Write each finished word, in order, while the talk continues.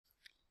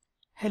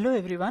Hello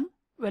everyone,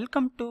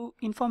 welcome to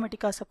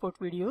Informatica support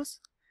videos.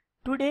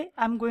 Today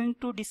I'm going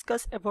to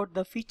discuss about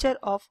the feature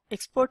of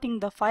exporting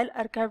the file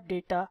archive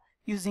data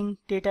using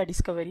data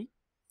discovery.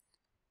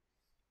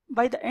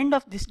 By the end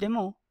of this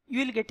demo,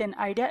 you will get an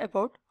idea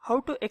about how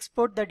to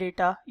export the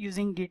data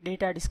using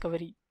data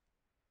discovery.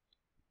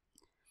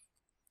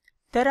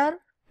 There are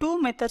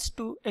two methods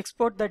to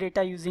export the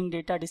data using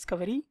data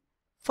discovery.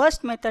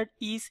 First method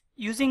is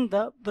using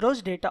the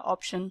browse data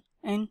option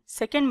and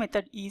second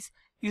method is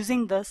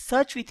using the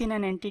search within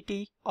an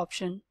entity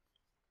option.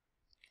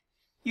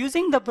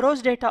 Using the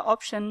browse data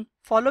option,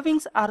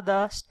 followings are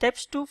the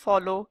steps to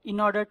follow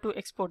in order to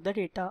export the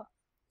data.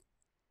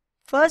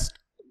 First,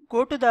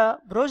 go to the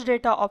browse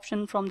data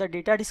option from the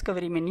data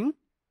discovery menu.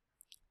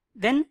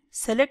 Then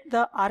select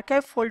the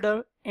archive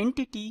folder,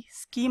 entity,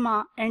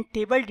 schema and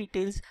table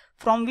details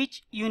from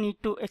which you need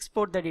to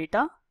export the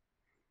data.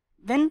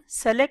 Then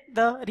select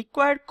the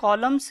required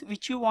columns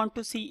which you want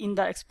to see in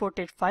the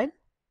exported file.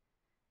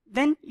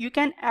 Then you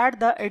can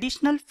add the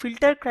additional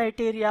filter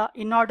criteria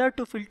in order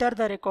to filter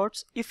the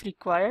records if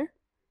required.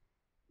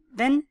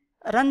 Then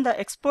run the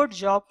export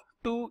job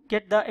to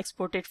get the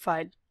exported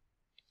file.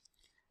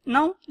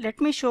 Now let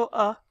me show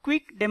a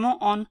quick demo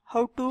on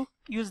how to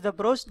use the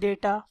browse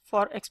data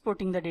for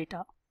exporting the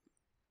data.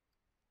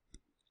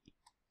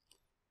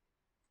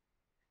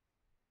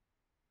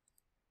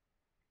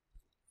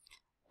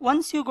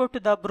 Once you go to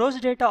the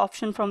browse data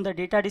option from the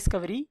data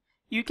discovery,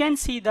 you can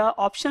see the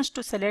options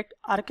to select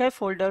archive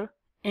folder,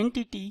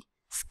 entity,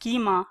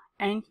 schema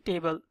and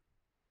table.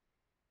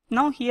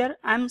 Now here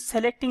I am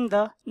selecting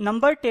the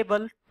number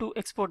table to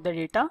export the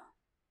data.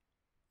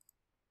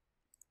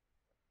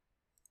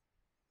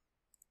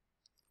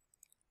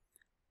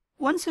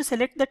 Once you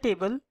select the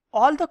table,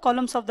 all the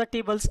columns of the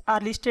tables are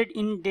listed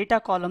in data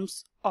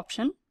columns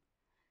option.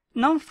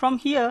 Now from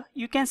here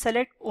you can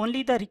select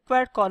only the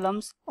required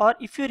columns, or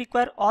if you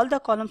require all the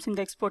columns in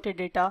the exported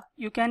data,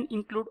 you can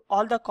include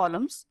all the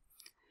columns.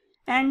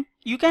 And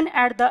you can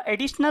add the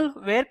additional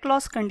where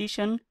clause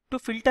condition to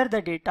filter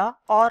the data,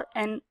 or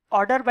an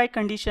order by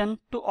condition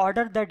to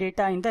order the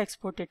data in the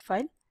exported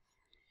file.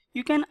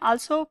 You can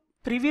also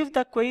preview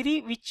the query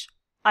which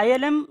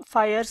ILM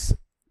fires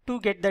to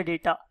get the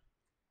data.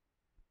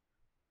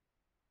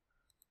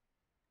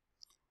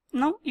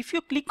 Now if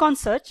you click on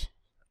search,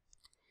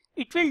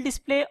 it will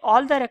display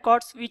all the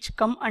records which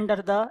come under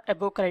the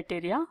above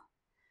criteria.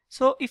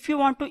 So if you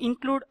want to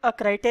include a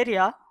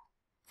criteria,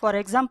 for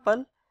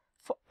example,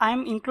 I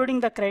am including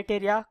the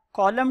criteria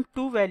column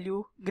 2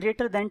 value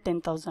greater than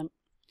 10,000.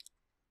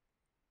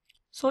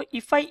 So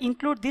if I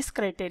include this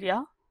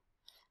criteria,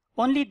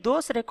 only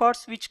those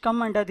records which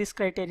come under this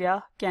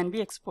criteria can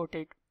be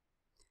exported.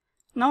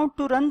 Now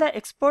to run the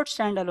export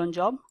standalone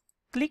job,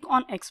 click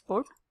on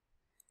export.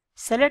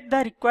 Select the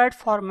required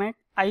format,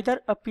 either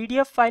a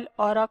PDF file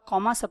or a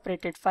comma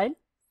separated file.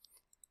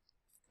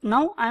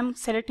 Now I am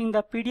selecting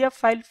the PDF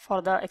file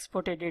for the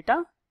exported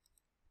data,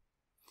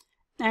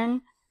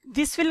 and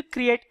this will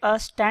create a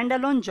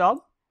standalone job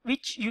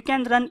which you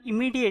can run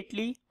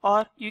immediately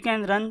or you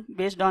can run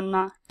based on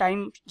a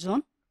time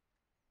zone.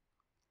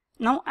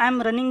 Now I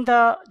am running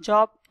the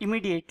job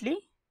immediately.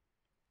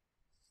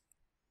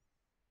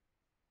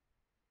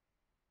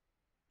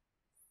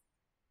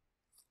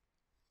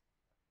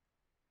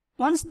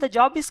 Once the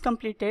job is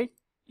completed,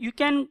 you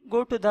can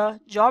go to the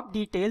job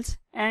details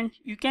and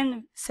you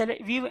can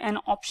view an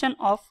option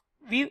of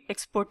view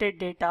exported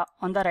data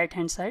on the right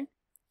hand side.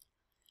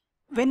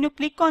 When you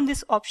click on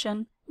this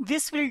option,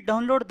 this will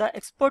download the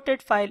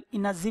exported file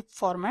in a zip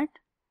format.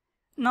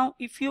 Now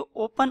if you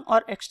open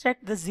or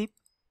extract the zip,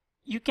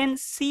 you can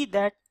see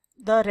that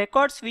the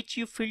records which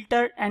you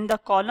filtered and the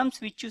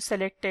columns which you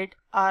selected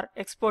are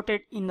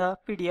exported in the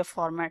PDF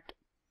format.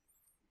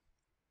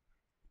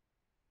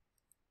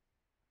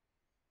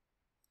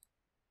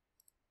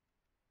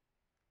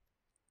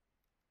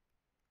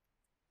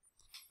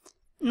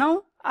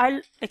 Now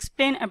I'll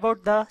explain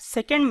about the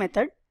second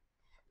method.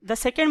 The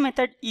second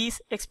method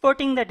is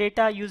exporting the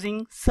data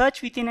using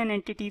search within an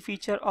entity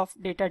feature of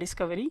data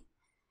discovery.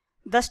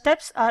 The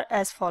steps are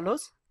as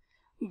follows.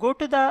 Go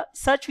to the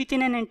search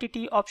within an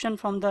entity option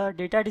from the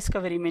data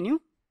discovery menu.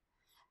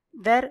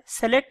 There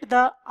select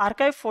the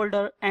archive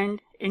folder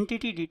and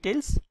entity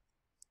details.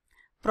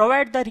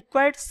 Provide the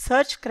required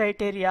search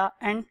criteria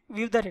and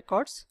view the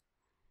records.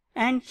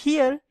 And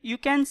here you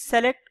can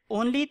select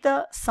only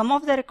the sum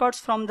of the records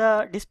from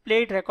the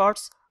displayed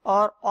records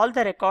or all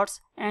the records,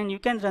 and you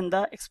can run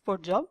the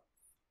export job.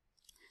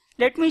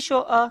 Let me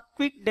show a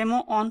quick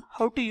demo on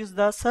how to use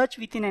the search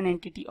within an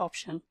entity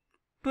option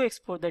to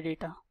export the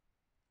data.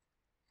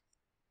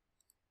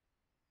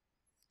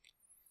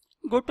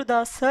 Go to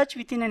the search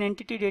within an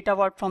entity data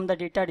vault from the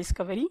data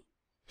discovery.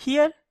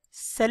 Here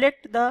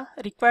select the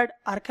required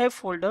archive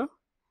folder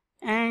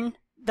and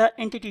the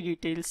entity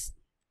details.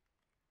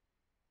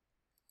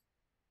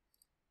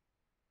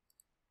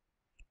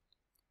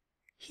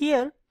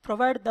 Here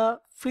provide the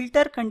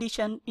filter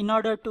condition in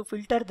order to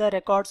filter the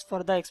records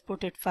for the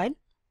exported file.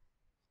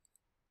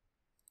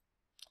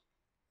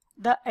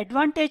 The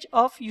advantage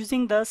of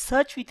using the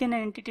search within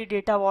an entity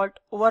data vault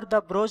over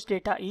the browse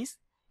data is,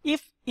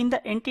 if in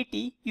the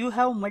entity you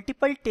have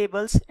multiple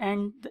tables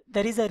and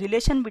there is a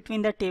relation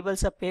between the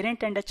tables, a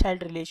parent and a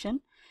child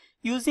relation,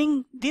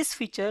 using this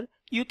feature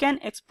you can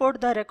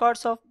export the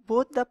records of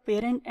both the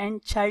parent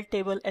and child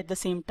table at the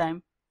same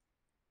time.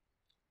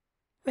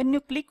 When you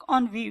click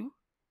on view,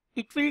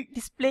 it will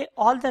display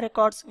all the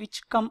records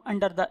which come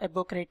under the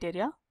above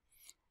criteria.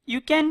 You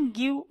can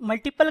give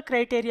multiple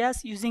criteria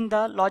using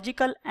the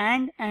logical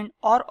and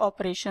or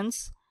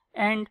operations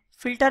and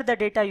filter the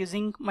data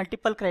using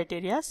multiple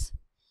criteria.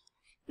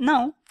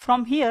 Now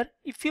from here,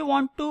 if you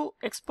want to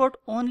export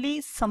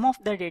only some of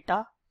the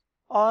data,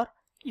 or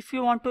if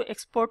you want to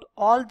export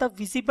all the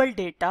visible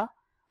data,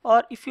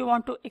 or if you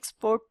want to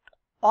export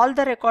all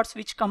the records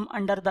which come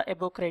under the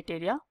above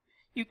criteria,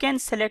 you can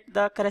select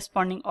the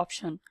corresponding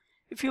option.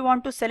 If you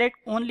want to select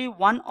only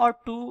one or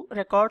two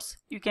records,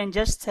 you can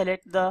just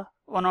select the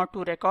one or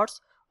two records,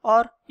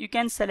 or you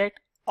can select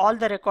all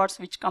the records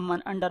which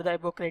come under the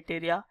above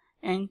criteria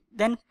and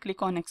then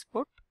click on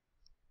export.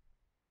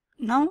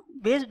 Now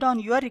based on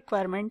your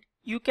requirement,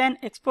 you can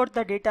export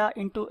the data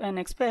into an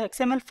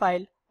XML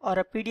file or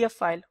a PDF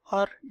file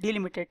or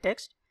delimited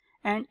text.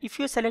 And if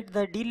you select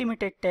the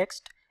delimited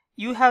text,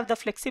 you have the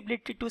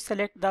flexibility to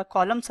select the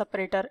column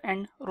separator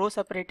and row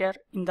separator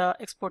in the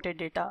exported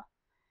data.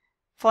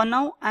 For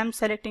now, I am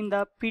selecting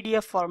the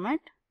PDF format,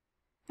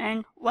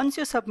 and once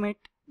you submit,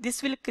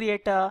 this will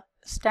create a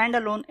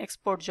standalone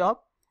export job.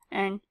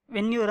 And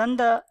when you run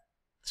the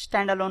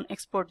standalone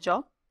export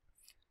job,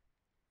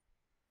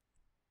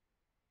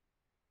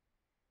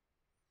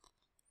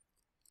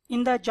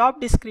 in the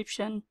job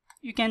description,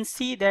 you can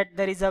see that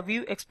there is a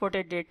view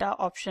exported data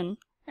option,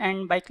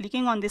 and by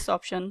clicking on this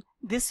option,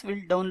 this will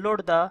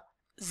download the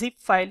zip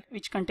file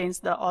which contains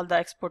all the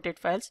exported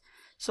files.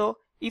 So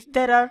if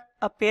there are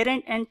a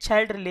parent and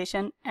child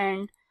relation,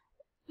 and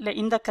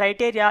in the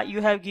criteria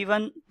you have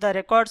given the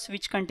records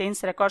which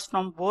contains records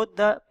from both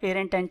the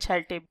parent and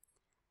child table,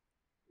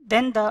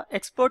 then the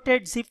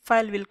exported zip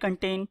file will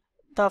contain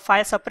the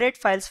separate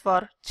files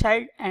for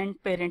child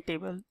and parent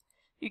table.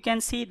 You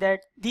can see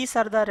that these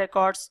are the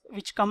records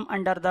which come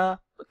under the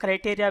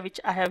criteria which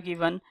I have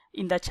given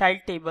in the child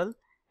table,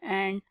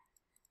 and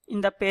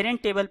in the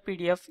parent table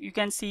PDF you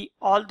can see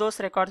all those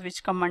records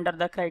which come under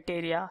the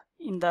criteria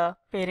in the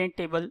parent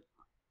table.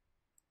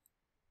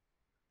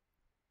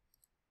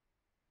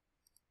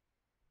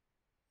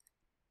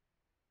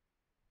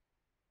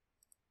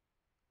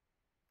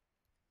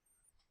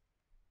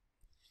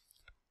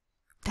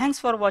 Thanks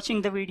for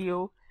watching the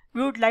video.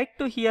 We would like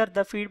to hear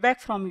the feedback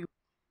from you.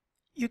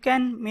 You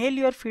can mail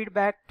your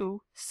feedback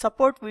to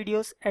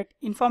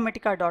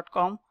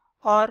supportvideos@informatica.com,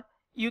 or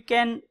you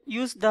can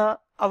use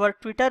our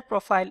Twitter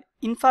profile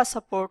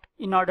InfaSupport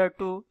in order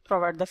to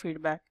provide the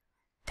feedback.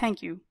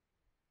 Thank you.